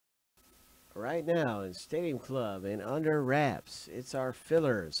right now in Stadium Club and under wraps. It's our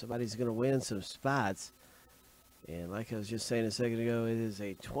filler. Somebody's going to win some spots. And like I was just saying a second ago, it is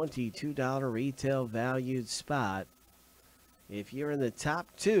a $22 retail valued spot. If you're in the top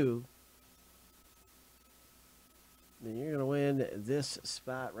two, then you're going to win this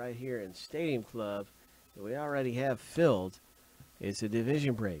spot right here in Stadium Club that we already have filled. It's a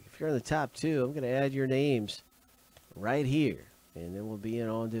division break. If you're in the top two, I'm going to add your names right here, and then we'll be in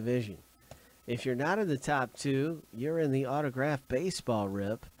on division. If you're not in the top two, you're in the autographed baseball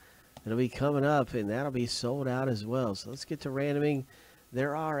rip. It'll be coming up, and that'll be sold out as well. So let's get to randoming.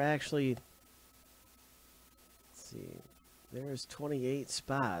 There are actually, let's see, there's 28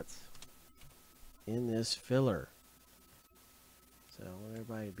 spots in this filler. So I want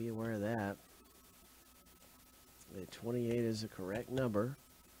everybody to be aware of that. The 28 is the correct number.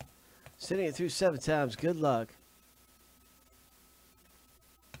 Sitting it through 7 times. Good luck.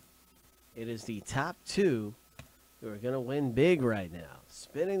 It is the top two who are going to win big right now.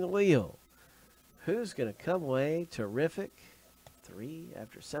 Spinning the wheel. Who's going to come away terrific? 3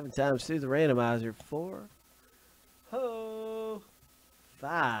 after 7 times through the randomizer. 4. Ho.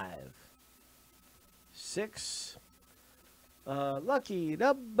 5. 6. Lucky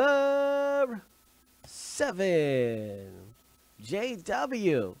number 7.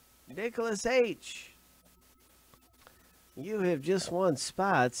 JW. Nicholas H. You have just won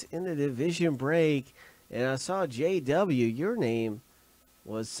spots in the division break. And I saw JW, your name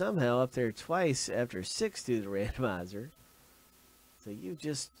was somehow up there twice after 6 through the randomizer. So you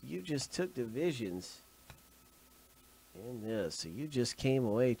just took divisions in this. So you just came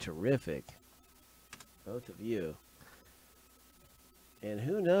away terrific. Both of you. And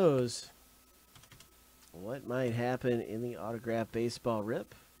who knows what might happen in the autographed baseball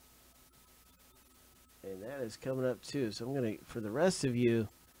rip. And that is coming up too. So I'm going to, for the rest of you,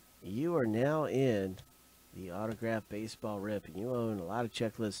 you are now in the autographed baseball rip. And you own a lot of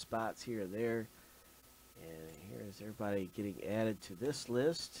checklist spots here and there. And here's everybody getting added to this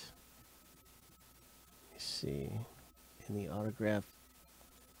list. Let's see. In the autographed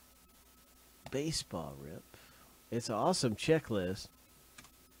baseball rip. It's an awesome checklist.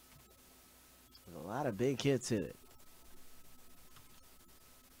 There's a lot of big hits in it.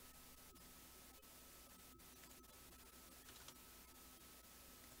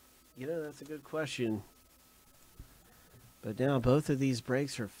 You know, that's a good question. But now both of these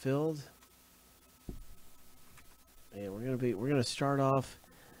breaks are filled. And we're gonna start off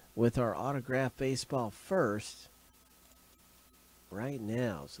with our autographed baseball first. Right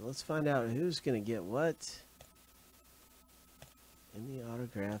now. So let's find out who's gonna get what in the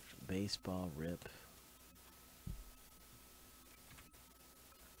autographed baseball rip.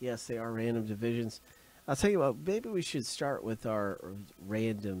 Yes, they are random divisions. I'll tell you what, maybe we should start with our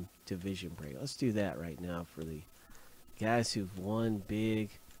random division break. Let's do that right now for the guys who've won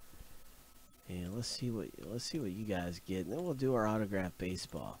big. And let's see what you guys get. And then we'll do our autographed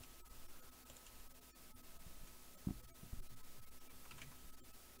baseball.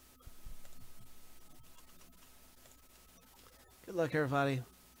 Good luck, everybody.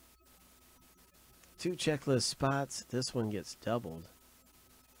 2 checklist spots. This one gets doubled.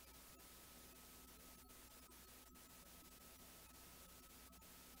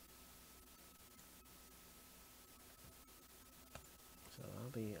 So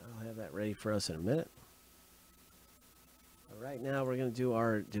I'll have that ready for us in a minute. But right now we're going to do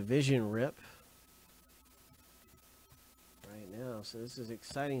our division rip. Right now. So this is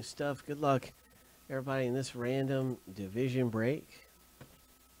exciting stuff. Good luck, everybody, in this random division break.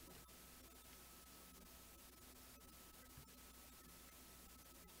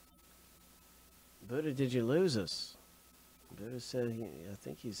 Buddha, did you lose us? Buddha said I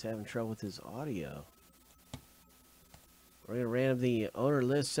think he's having trouble with his audio. We're going to random the owner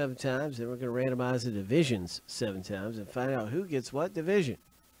list 7 times, then we're going to randomize the divisions 7 times and find out who gets what division.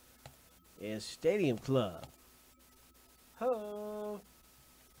 In Stadium Club. Ho!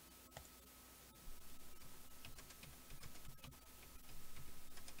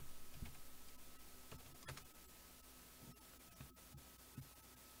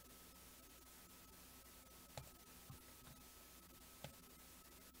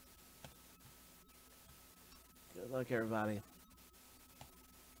 Good luck, everybody.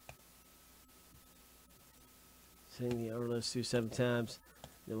 Sending the owner list through 7 times,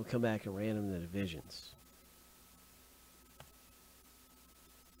 then we'll come back and random the divisions.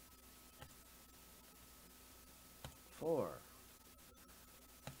 Four,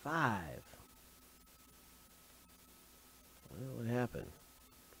 5. Well, what happened?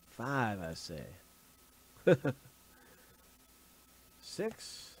 5, I say.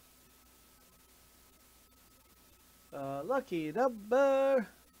 6. Lucky number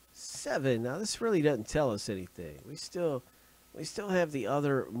 7. Now this really doesn't tell us anything. We still have the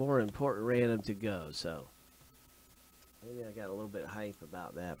other more important random to go. So maybe I got a little bit hype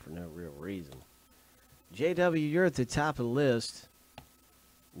about that for no real reason. JW, you're at the top of the list.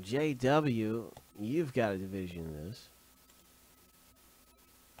 JW, you've got a division in this.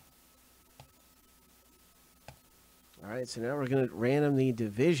 All right, so now we're going to random the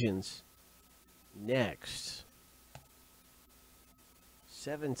divisions next.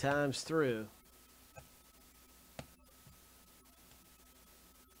 7 times through.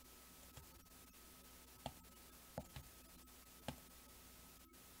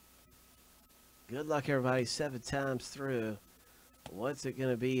 Good luck, everybody. 7 times through. What's it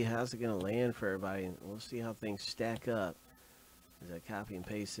going to be? How's it going to land for everybody? And we'll see how things stack up as I copy and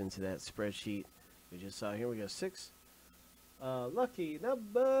paste into that spreadsheet we just saw. Here we go. 6. Lucky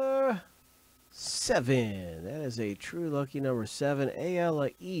number 7. That is a true lucky number 7. AL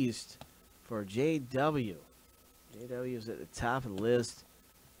East for JW. JW is at the top of the list.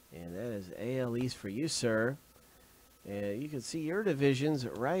 And that is AL East for you, sir. And you can see your divisions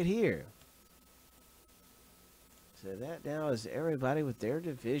right here. So that now is everybody with their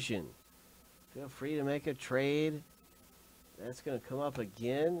division. Feel free to make a trade. That's going to come up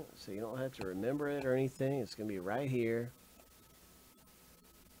again, so you don't have to remember it or anything. It's going to be right here.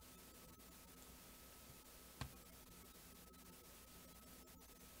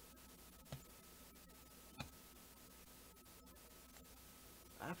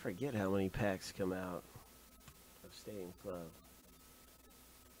 I forget how many packs come out of Stadium Club.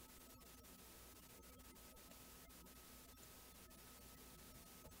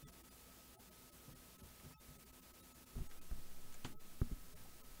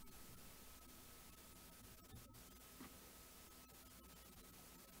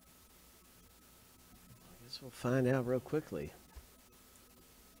 I guess we'll find out real quickly.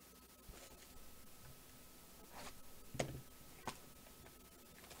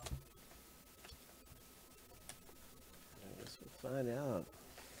 Find out.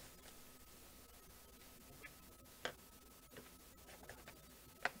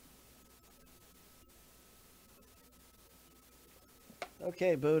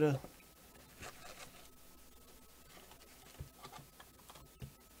 Okay, Buddha.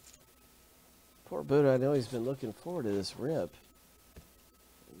 Poor Buddha, I know he's been looking forward to this rip.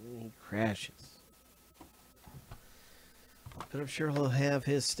 And then he crashes. But I'm sure he'll have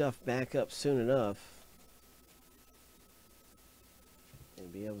his stuff back up soon enough.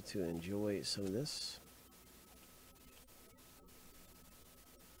 And be able to enjoy some of this.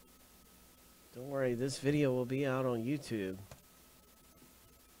 Don't worry, this video will be out on YouTube.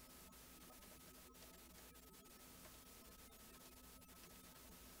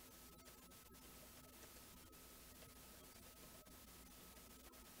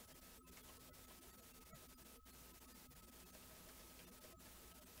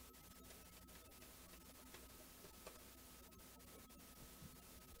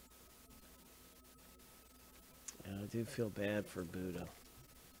 I do feel bad for Buddha.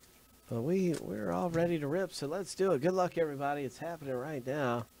 But we're all ready to rip, so let's do it. Good luck, everybody. It's happening right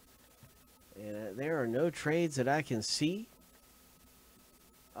now. And there are no trades that I can see.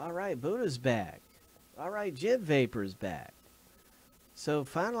 All right, Buddha's back. All right, Jet Vapor's back. So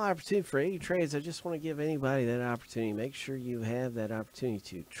final opportunity for any trades. I just want to give anybody that opportunity. Make sure you have that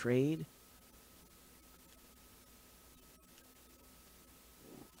opportunity to trade.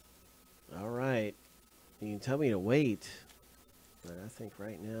 All right. You can tell me to wait. But I think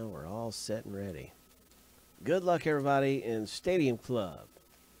right now we're all set and ready. Good luck, everybody, in Stadium Club.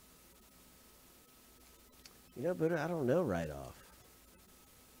 You know, Buddha, I don't know right off.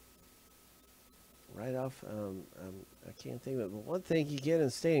 Right off, I can't think of it. But one thing you get in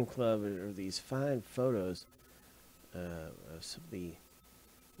Stadium Club are these fine photos of some of the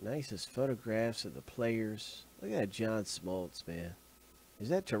nicest photographs of the players. Look at that John Smoltz, man. Is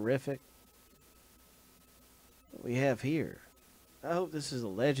that terrific? What we have here. I hope this is a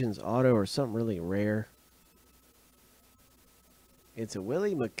Legends auto or something really rare. It's a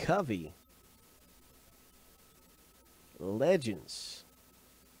Willie McCovey. Legends.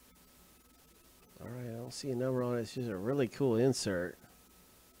 Alright, I don't see a number on it. It's just a really cool insert.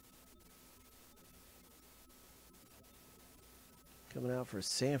 Coming out for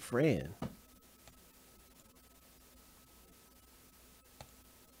San Fran.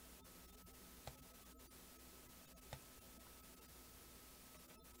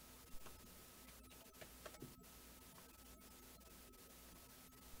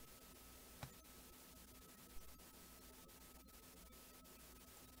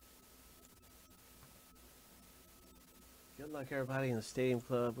 Good luck, everybody in the Stadium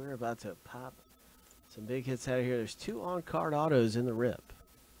Club. We're about to pop some big hits out of here. There's 2 on-card autos in the rip.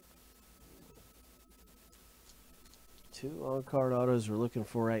 2 on-card autos we're looking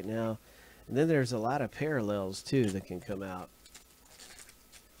for right now. And then there's a lot of parallels, too, that can come out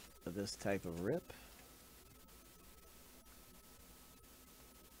of this type of rip.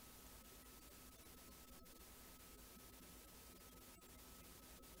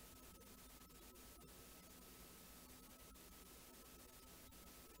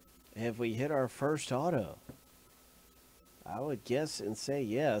 Have we hit our first auto? I would guess and say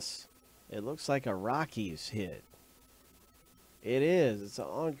yes. It looks like a Rockies hit. It is. It's an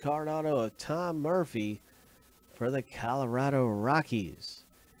on-card auto of Tom Murphy for the Colorado Rockies.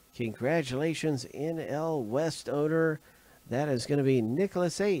 Congratulations, NL West owner. That is going to be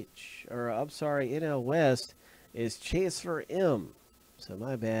Nicholas H. Or, I'm sorry, NL West is Chancellor M. So,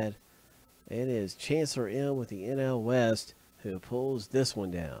 my bad. It is Chancellor M with the NL West who pulls this one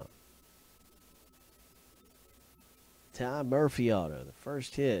down. Tom Murphy auto, the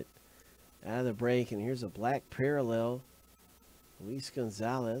first hit out of the break. And here's a black parallel. Luis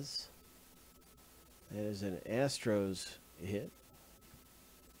Gonzalez. That is an Astros hit.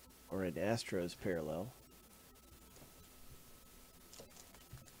 Or an Astros parallel.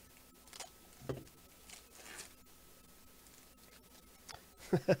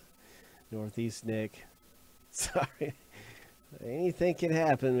 Northeast Nick. Sorry. Anything can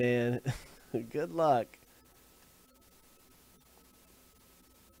happen, man. Good luck.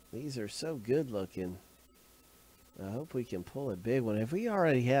 These are so good looking. I hope we can pull a big one. Have we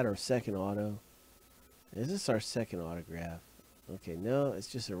already had our second auto? Is this our second autograph? Okay, no, it's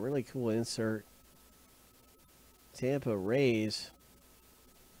just a really cool insert. Tampa Rays.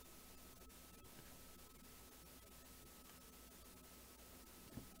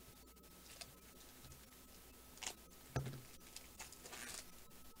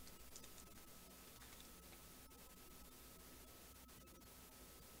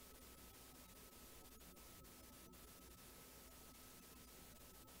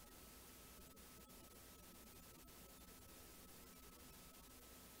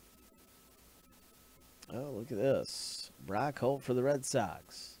 Oh, look at this. Brock Holt for the Red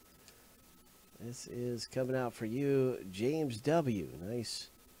Sox. This is coming out for you, James W. Nice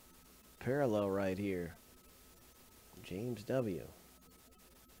parallel right here. James W.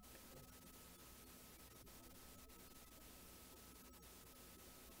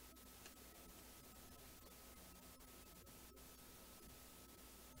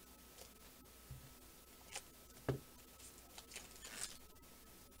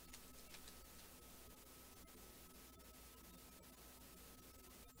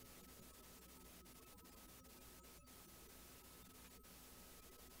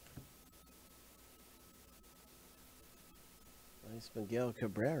 Nice Miguel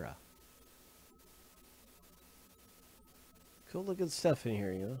Cabrera. Cool looking stuff in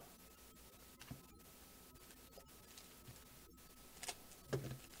here, you know.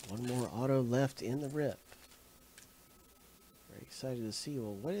 One more auto left in the rip. Very excited to see.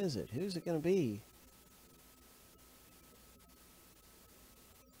 Well, what is it? Who's it going to be?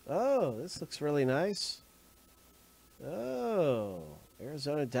 Oh, this looks really nice. Oh,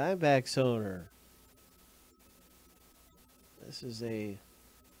 Arizona Diamondbacks owner. This is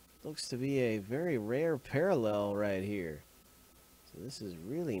looks to be a very rare parallel right here. So this is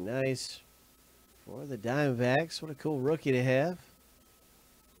really nice for the Diamondbacks. What a cool rookie to have.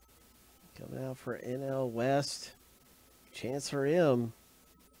 Coming out for NL West, Chancellor M.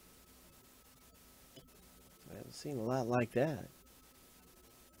 I haven't seen a lot like that.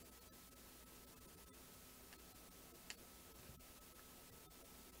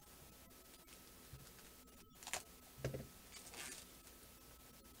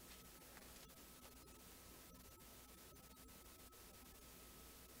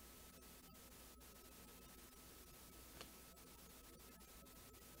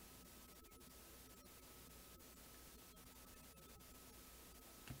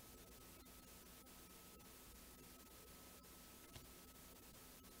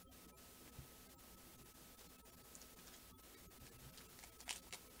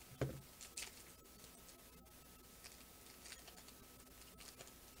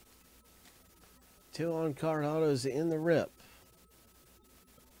 Two on-card autos in the rip.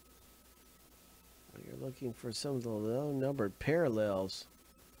 You're looking for some of the low-numbered parallels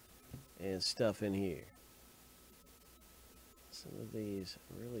and stuff in here. Some of these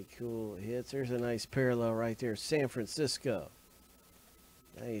really cool hits. There's a nice parallel right there. San Francisco.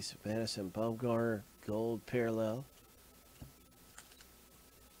 Nice Madison Bumgarner gold parallel.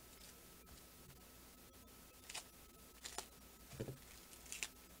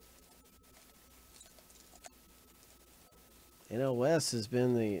 NL West has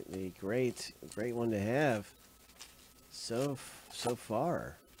been the great one to have so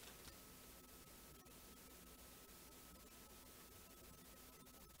far.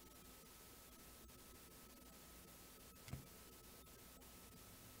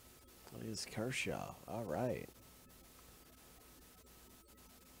 What is Kershaw? All right.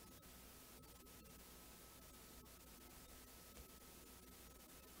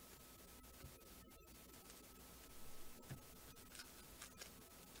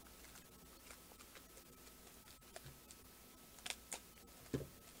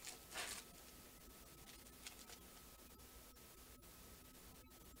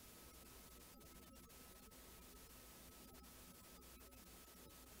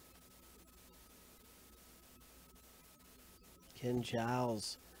 Ken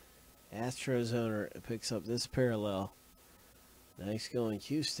Giles, Astros owner, picks up this parallel. Nice going,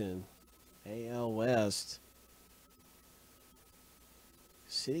 Houston. AL West.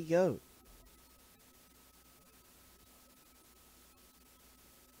 City Goat.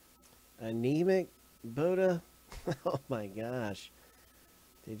 Anemic Buddha. Oh my gosh.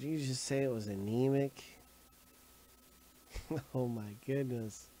 Did you just say it was anemic? Oh my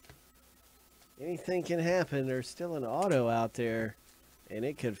goodness. Anything can happen. There's still an auto out there, and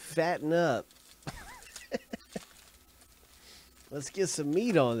it could fatten up. Let's get some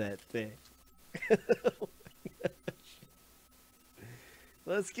meat on that thing. Oh my gosh.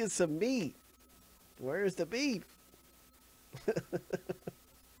 Let's get some meat. Where's the beef?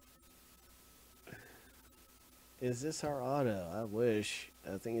 Is this our auto? I wish.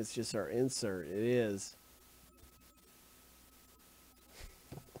 I think it's just our insert. It is.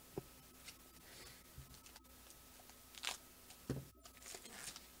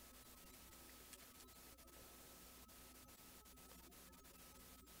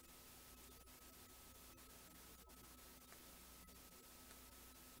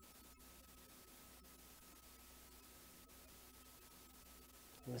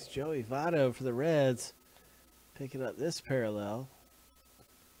 It's Joey Votto for the Reds, picking up this parallel.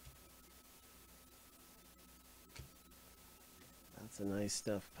 That's a nice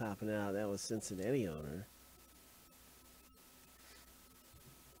stuff popping out. That was Cincinnati owner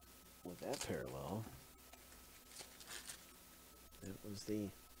with that parallel. That was the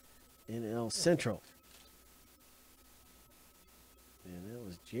NL Central. And that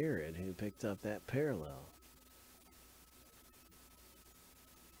was Jared who picked up that parallel.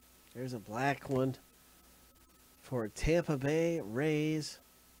 There's a black one for Tampa Bay Rays.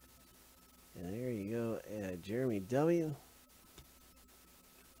 And there you go, Jeremy W.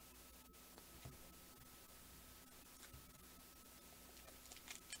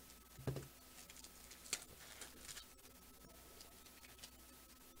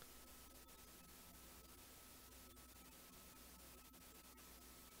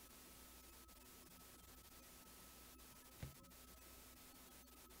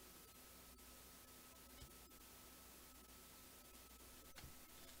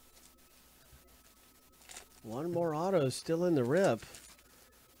 One more auto still in the rip.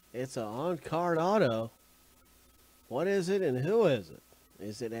 It's an on-card auto. What is it and who is it?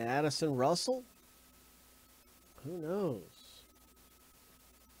 Is it Addison Russell? Who knows?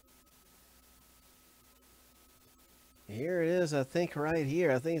 Here it is, I think, right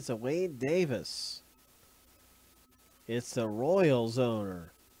here. I think it's a Wade Davis. It's the Royals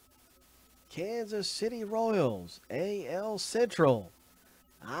owner. Kansas City Royals, AL Central.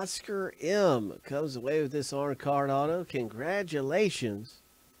 Oscar M. comes away with this on-card auto. Congratulations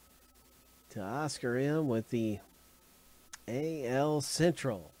to Oscar M. with the AL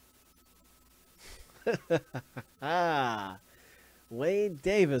Central. Wade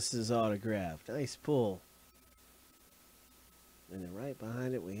Davis is autographed. Nice pull. And then right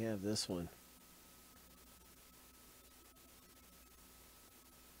behind it, we have this one.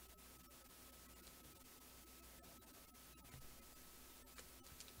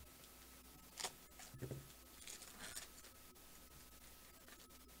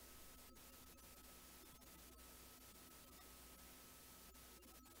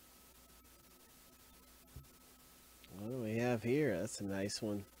 What do we have here? That's a nice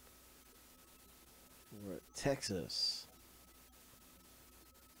one. We're at Texas.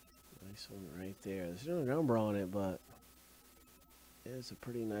 Nice one right there. There's no number on it, but it's a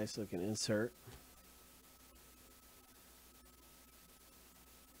pretty nice looking insert.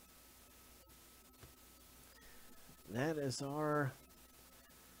 That is our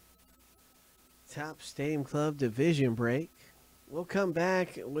Top Stadium Club division break. We'll come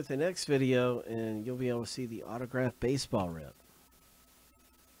back with the next video and you'll be able to see the autographed baseball rip.